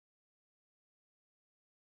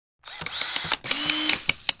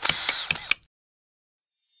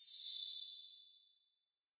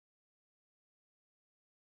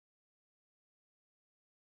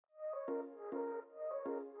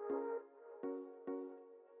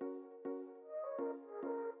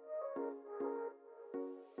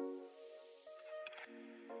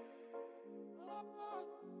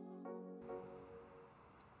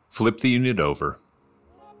Flip the unit over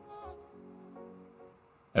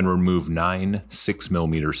and remove 9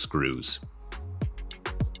 6mm screws.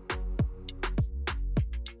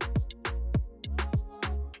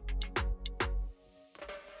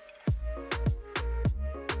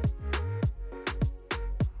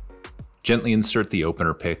 Gently insert the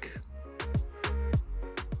opener pick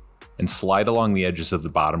and slide along the edges of the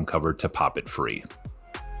bottom cover to pop it free.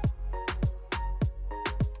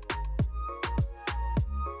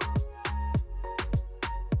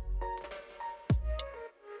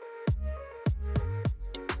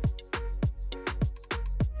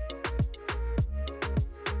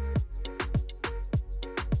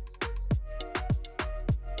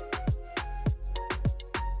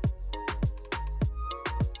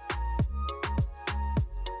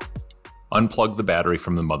 Unplug the battery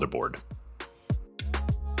from the motherboard.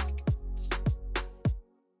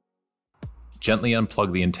 Gently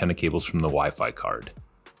unplug the antenna cables from the Wi-Fi card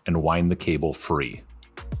and wind the cable free.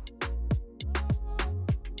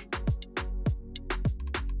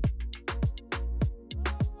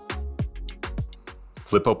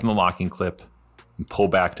 Flip open the locking clip and pull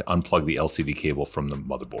back to unplug the LCD cable from the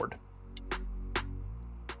motherboard.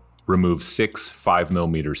 Remove 6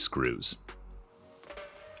 5mm screws.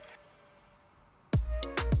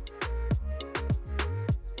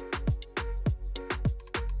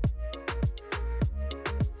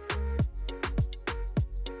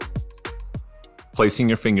 Placing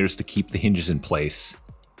your fingers to keep the hinges in place,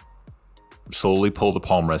 slowly pull the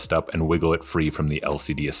palm rest up and wiggle it free from the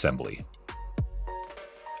LCD assembly.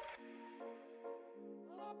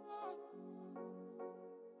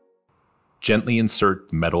 Gently insert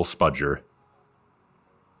the metal spudger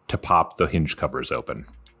to pop the hinge covers open.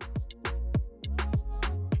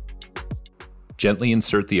 Gently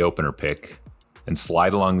insert the opener pick and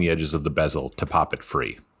slide along the edges of the bezel to pop it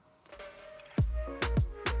free.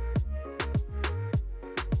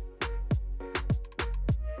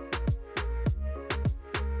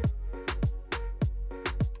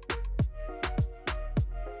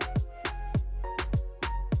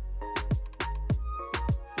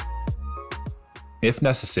 If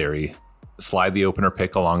necessary, slide the opener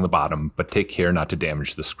pick along the bottom, but take care not to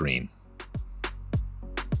damage the screen.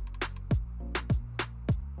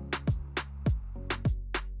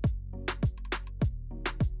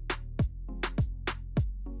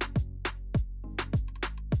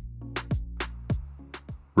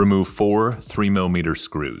 Remove 4 3mm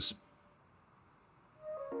screws.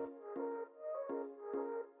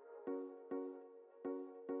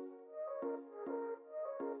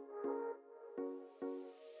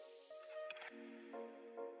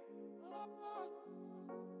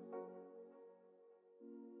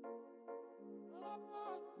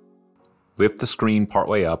 Lift the screen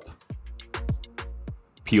partway up,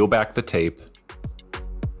 peel back the tape,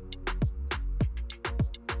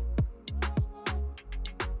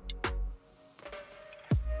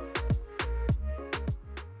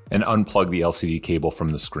 and unplug the LCD cable from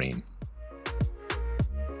the screen.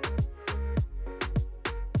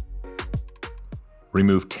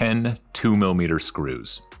 Remove 10 2mm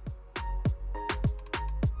screws.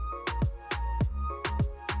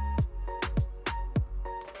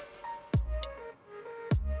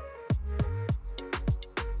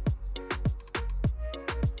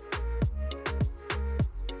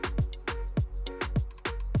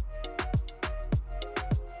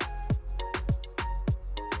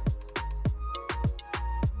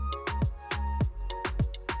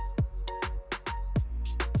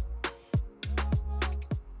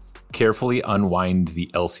 Carefully unwind the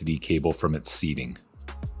LCD cable from its seating.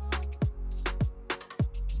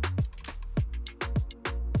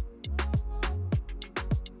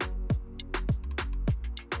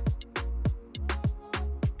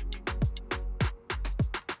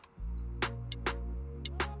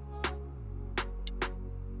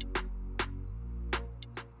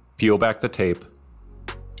 Peel back the tape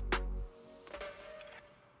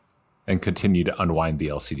and continue to unwind the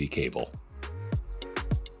LCD cable.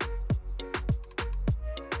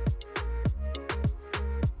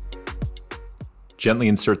 Gently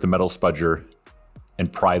insert the metal spudger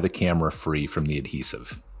and pry the camera free from the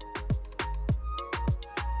adhesive.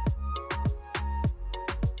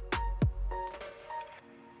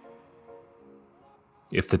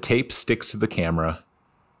 If the tape sticks to the camera,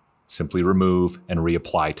 simply remove and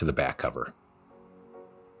reapply to the back cover.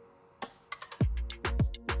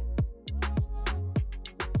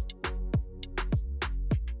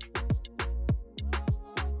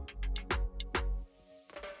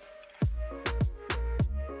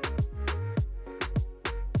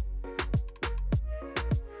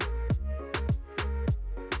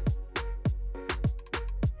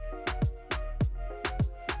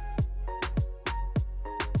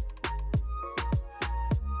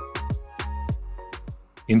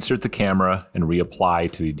 Insert the camera and reapply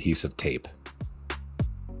to the adhesive tape.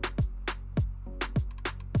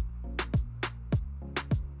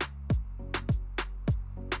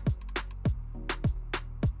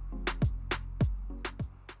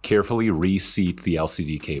 Carefully reseat the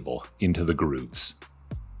LCD cable into the grooves.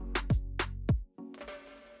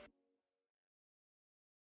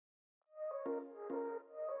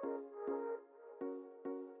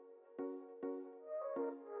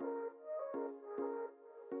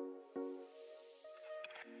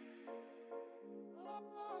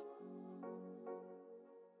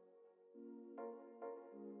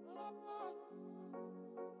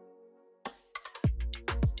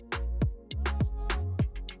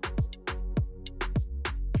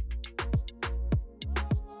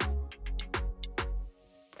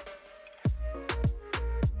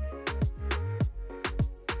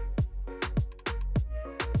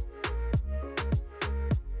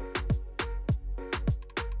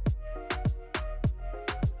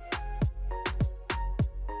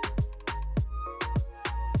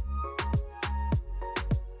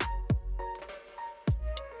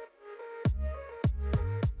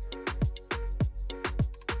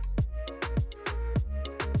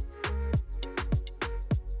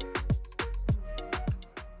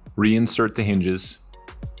 Reinsert the hinges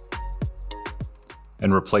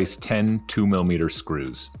and replace 10 2mm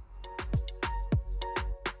screws.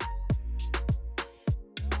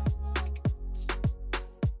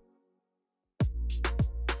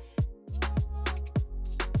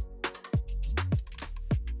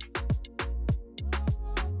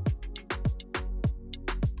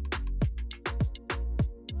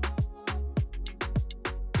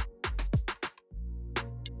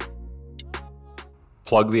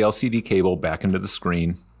 Plug the LCD cable back into the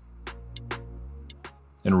screen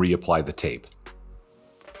and reapply the tape.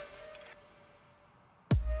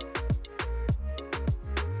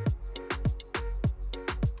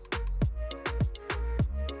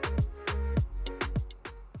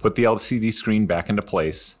 Put the LCD screen back into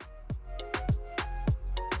place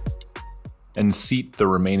and seat the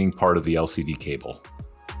remaining part of the LCD cable.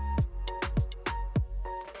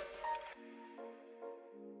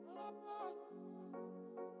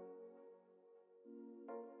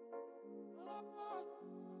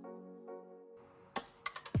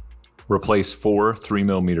 Replace 4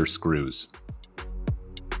 3mm screws.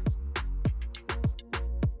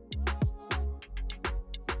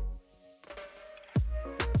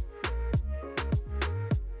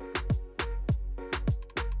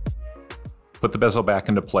 Put the bezel back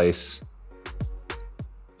into place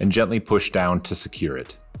and gently push down to secure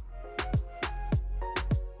it.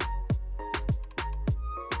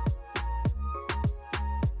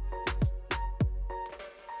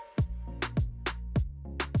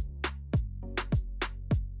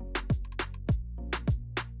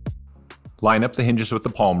 Line up the hinges with the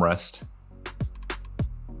palm rest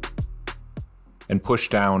and push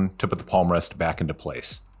down to put the palm rest back into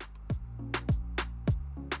place.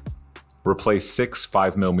 Replace 6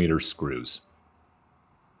 5mm screws.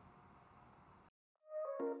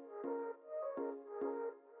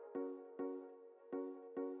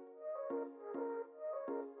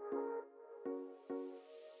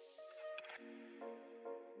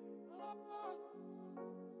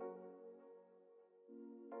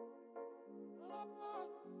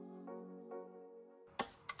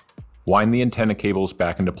 Wind the antenna cables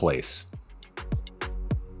back into place.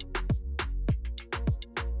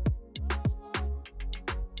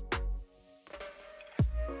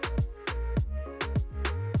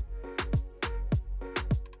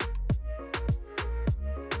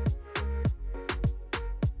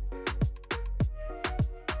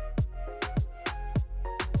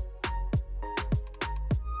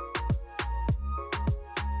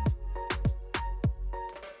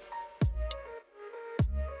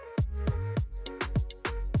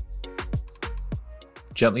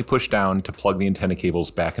 Gently push down to plug the antenna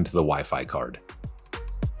cables back into the Wi-Fi card.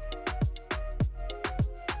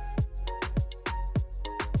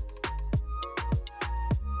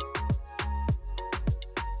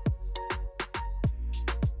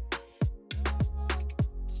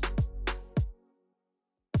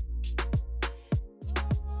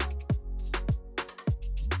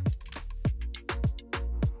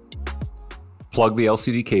 Plug the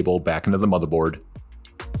LCD cable back into the motherboard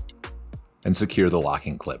and secure the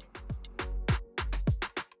locking clip.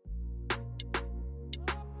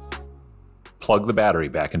 Plug the battery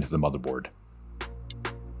back into the motherboard.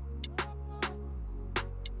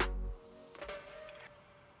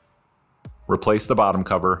 Replace the bottom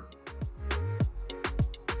cover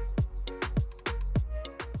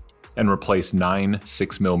and replace 9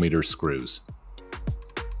 6mm screws.